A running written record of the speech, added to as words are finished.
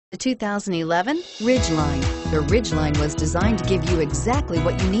The 2011 Ridgeline. The Ridgeline was designed to give you exactly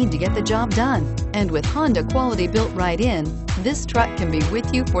what you need to get the job done. And with Honda quality built right in, this truck can be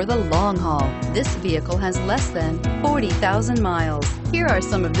with you for the long haul. This vehicle has less than 40,000 miles. Here are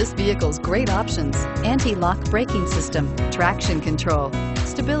some of this vehicle's great options: anti-lock braking system, traction control,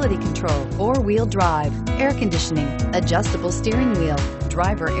 stability control, four-wheel drive, air conditioning, adjustable steering wheel,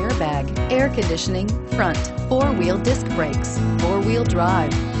 driver airbag, air conditioning, front, four-wheel disc brakes, four-wheel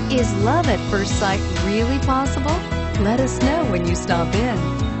drive. Is love at first sight really possible? Let us know when you stop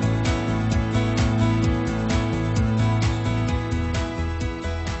in.